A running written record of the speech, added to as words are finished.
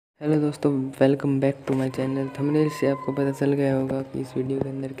Hello दोस्तों, welcome back to my channel. Thumbnail से आपको पता चल गया होगा कि इस वीडियो के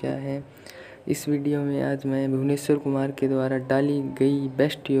अंदर क्या है। इस वीडियो में आज मैं भुवनेश्वर कुमार के द्वारा डाली गई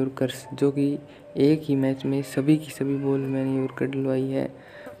बेस्ट यॉर्कर्स, जो कि एक ही मैच में सभी की सभी बॉल मैंने यॉर्कर डलवाई है।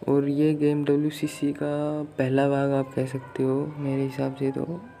 और ये गेम WCC का पहला भाग आप कह सकते हो मेरे हिसाब से।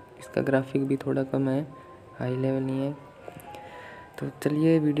 तो इसका ग्राफिक भी थोड़ा कम है, हाई लेवल नहीं है। तो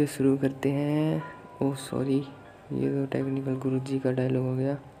चलिए वीडियो शुरू करते हैं। ओह सॉरी, ये तो टेक्निकल गुरुजी का डायलॉग हो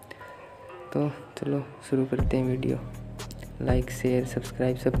गया। तो चलो शुरू करते हैं वीडियो। लाइक शेयर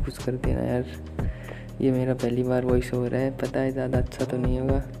सब्सक्राइब सब कुछ कर देना यार। ये मेरा पहली बार वॉइस ओवर है, पता है ज़्यादा अच्छा तो नहीं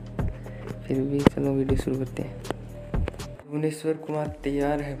होगा, फिर भी चलो वीडियो शुरू करते हैं। भुवनेश्वर कुमार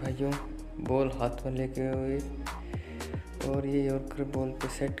तैयार है भाइयों, बॉल हाथ में लेके हुए, और ये यॉर्कर बॉल पे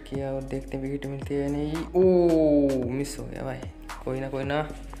सेट किया और देखते हैं विकेट मिलती है या नहीं। ओ मिस हो गया भाई, कोई ना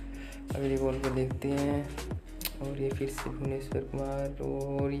अगली बॉल पे देखते हैं। और ये फिर से भुवनेश्वर कुमार,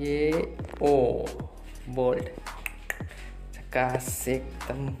 और ये ओ बोल्ड चक्का से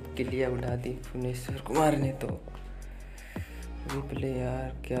एकदम क्लियर उड़ा दी भुवनेश्वर कुमार ने। तो रिप्ले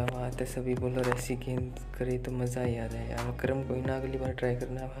यार, क्या बात है। सभी बॉलर ऐसी गेंद करे तो मज़ा ही आ जाए यार। क्रम कोई ना अगली बार ट्राई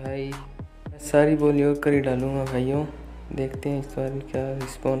करना भाई। मैं सारी बॉल यॉर्कर ही डालूंगा भाइयों, देखते हैं इस बार क्या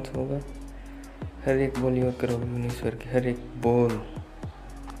रिस्पॉन्स होगा। हर एक बॉल यॉर्कर होगी भुवनेश्वर की, हर एक बॉल।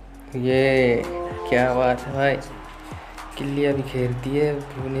 ये क्या बात है भाई, किल्लियाँ भी घेर दी है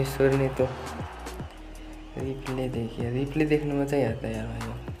भुवनेश्वर ने। तो रिप्ले देखिए, रिप्ले देखने में मज़ा ही आता है यार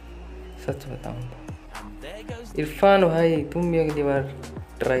भाई, सच बताऊँ तो। इरफान भाई तुम भी अगली बार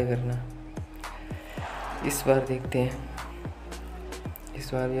ट्राई करना। इस बार देखते हैं,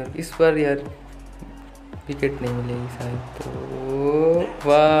 इस बार यार विकेट नहीं मिलेगी शायद। तो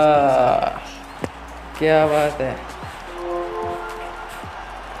वाह क्या बात है,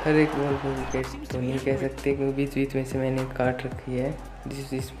 हर एक बॉल पर विकेट तो नहीं कह सकते, क्योंकि बीच बीच में से मैंने काट रखी है।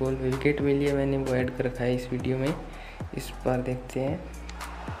 जिस बॉल पे विकेट मिली है मैंने वो ऐड कर रखा है इस वीडियो में। इस बार देखते हैं,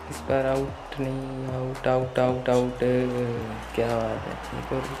 इस बार आउट नहीं, आउट आउट आउट आउट। क्या बात है,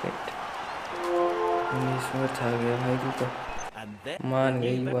 एक और विकेट। भुवनेश्वर छा गया भाई, तू तो मान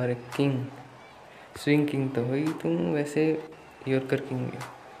गई, you R a king. Swing king तो हुई तुम, वैसे यॉर्कर किंग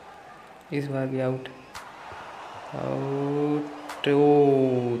भी। इस बार भी आउट आउट।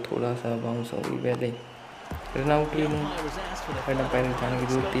 ओ थोड़ा सा बाउंस हो गई पहले, रन आउट भी नहीं, पहले पैर उठाने की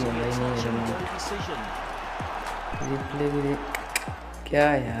जरूरत ही नहीं, रन आउट। रिप्ले भी देख, क्या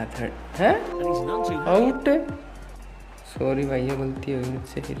यार थर्ड है, आउट। सॉरी भाई, ये गलती होगी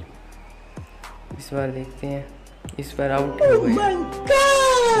मुझसे। फिर इस बार देखते हैं, इस बार आउट हो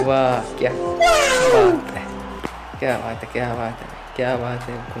गया। वाह क्या बात है, क्या बात है, क्या बात है, क्या बात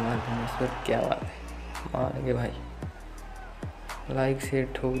है कुमार भुवनेश्वर, क्या बात है, मान गए भाई। लाइक से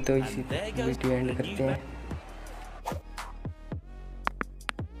ठोक दो, इसी वीडियो एंड करते हैं।